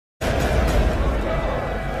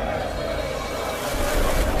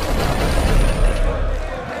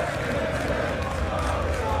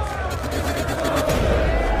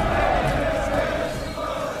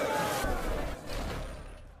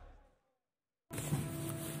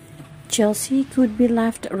Chelsea could be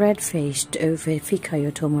left red-faced over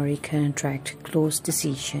Fikayo Tomori contract clause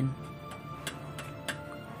decision.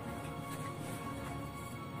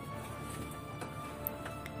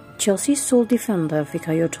 Chelsea sold defender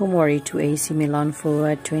Fikayo Tomori to AC Milan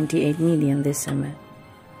for 28 million this summer,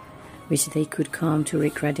 which they could come to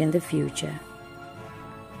regret in the future.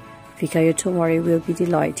 Fikayo Tomori will be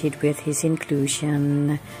delighted with his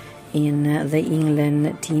inclusion in the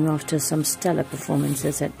England team after some stellar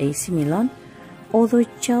performances at AC Milan, although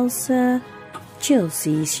Chelsea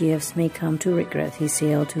chefs may come to regret his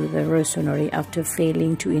sale to the Rossoneri after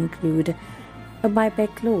failing to include a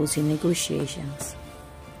buyback clause in negotiations.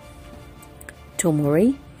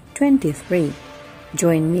 Tomori, 23,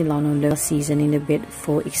 joined Milan on the season in a bid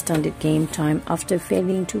for extended game time after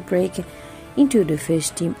failing to break into the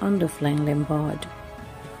first team under Frank Lampard.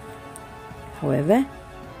 However,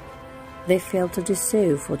 they failed to do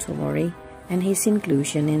so for Tomori, and his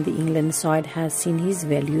inclusion in the England side has seen his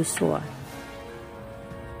value soar.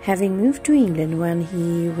 Having moved to England when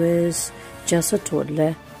he was just a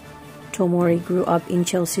toddler, Tomori grew up in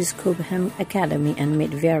Chelsea's Cobham academy and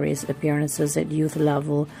made various appearances at youth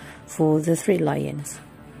level for the Three Lions.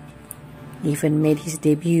 He even made his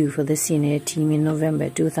debut for the senior team in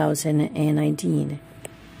November 2019.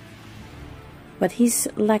 But his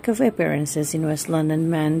lack of appearances in West London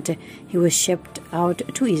meant he was shipped out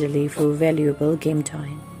too easily for valuable game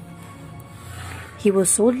time. He was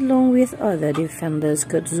sold along with other defenders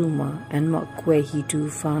Kurt Zouma and Mark Guehi to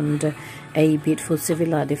fund a bid for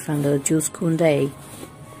Sevilla defender Jules Koundé,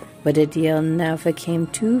 but the deal never came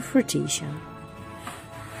to fruition.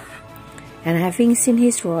 And having seen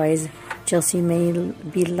his rise, Chelsea may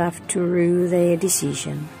be left to rue their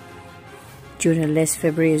decision. Journalist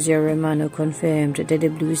Fabrizio Romano confirmed that the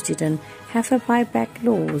Blues didn't have a buyback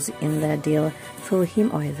clause in their deal for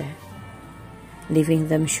him either, leaving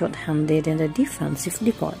them short-handed in the defensive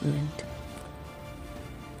department.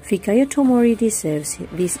 Fikayo Tomori deserves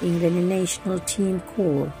this England national team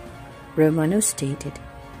call, Romano stated.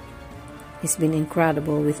 He's been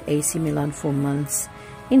incredible with AC Milan for months,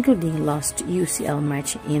 including last UCL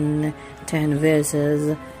match in 10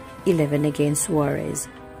 versus 11 against Suarez.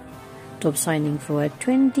 Top signing for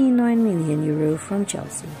 €29 million from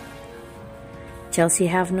Chelsea. Chelsea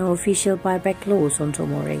have no official buyback clause on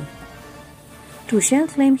Tomori. Tuchel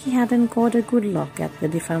claimed he hadn't got a good look at the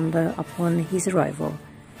defender upon his arrival,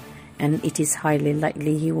 and it is highly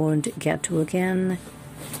likely he won't get to again.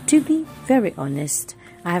 To be very honest,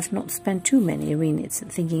 I have not spent too many minutes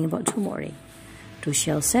thinking about Tomori,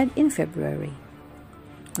 Tuchel said in February.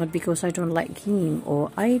 Not because I don't like him or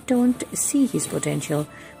I don't see his potential,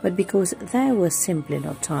 but because there was simply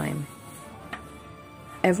no time.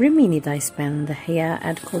 Every minute I spend here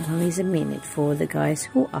at Cobham is a minute for the guys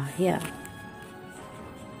who are here.